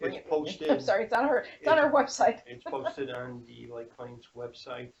know. I didn't bring It's it with me. posted. I'm sorry. It's on our website. It's posted on the Lake Plains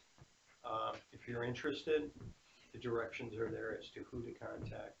website. If you're interested, the directions are there as to who to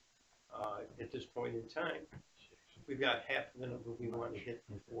contact. At this point in time, we've got half of the number we want to hit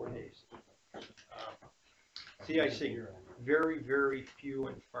in 4 days. CIC, very, very few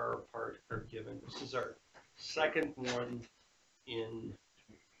and far apart are given. This is our second one in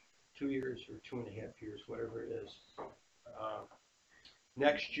 2 years or 2.5 years, whatever it is.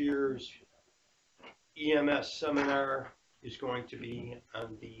 Next year's EMS seminar is going to be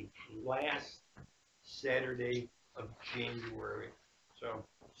on the last Saturday of January. So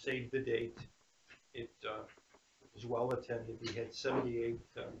save the date. It was well attended. We had 78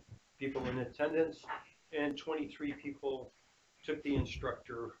 people in attendance, and 23 people took the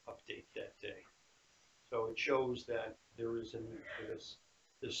instructor update that day. So it shows that there is a need for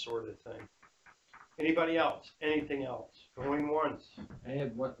this sort of thing. Anybody else? Anything else? Going once? I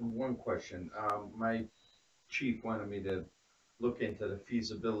had one question. My chief wanted me to look into the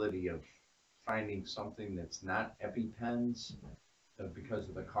feasibility of finding something that's not EpiPens because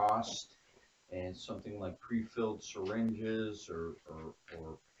of the cost, and something like pre-filled syringes or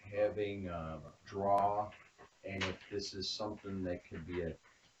having a draw, and if this is something that could be a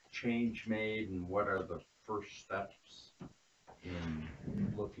change made, and what are the first steps in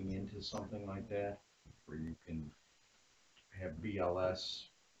looking into something like that, where you can have BLS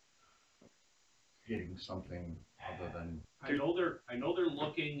getting something other than. I know they're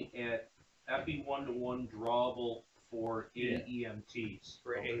looking at Epi 1-to-1 drawable for AEMTs.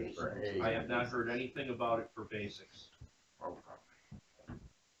 For A's. I have not heard anything about it for basics.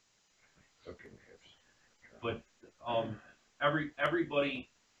 Okay. But everybody,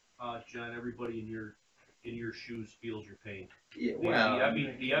 John, everybody in your shoes feels your pain. Yeah,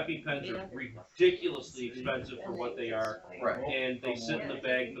 The EpiPens are ridiculously expensive for what they are, right. and they sit in the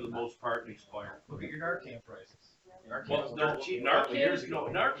bag for the most part and expire. Look at your Narcan prices. Well,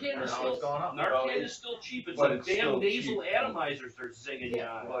 Narcan is still cheap. It's But like it's damn still nasal cheap. atomizers they're zinging you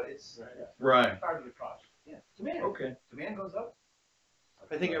on. But it's Right. part of the cost. Yeah. Demand. Okay. Demand goes up.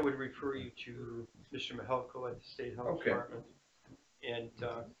 I think I would refer you to Mr. Mahelko at the State Health Okay. Department. And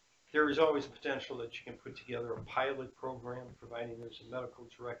there is always potential that you can put together a pilot program, providing there's a medical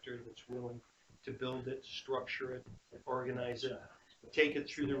director that's willing to build it, structure it, organize it, take it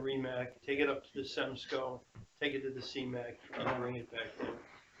through the REMAC, take it up to the SEMSCO, take it to the CMAC, and bring it back down.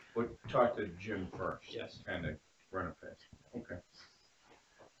 But talk to Jim first. Yes. Kind of run it past. Okay.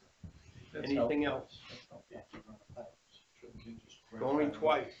 That's Anything else? Going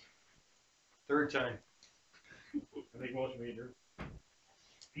twice. Third time. I think most of you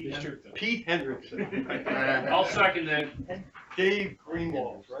Mr. Pete Hendrickson. I'll second that. Dave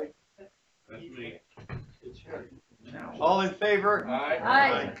Greenwald, right? That's me. All in favor?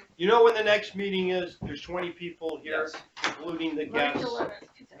 Aye. You know when the next meeting is? There's 20 people here, including the guests.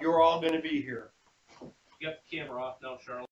 You're all gonna be here. You got the camera off now, Charlotte.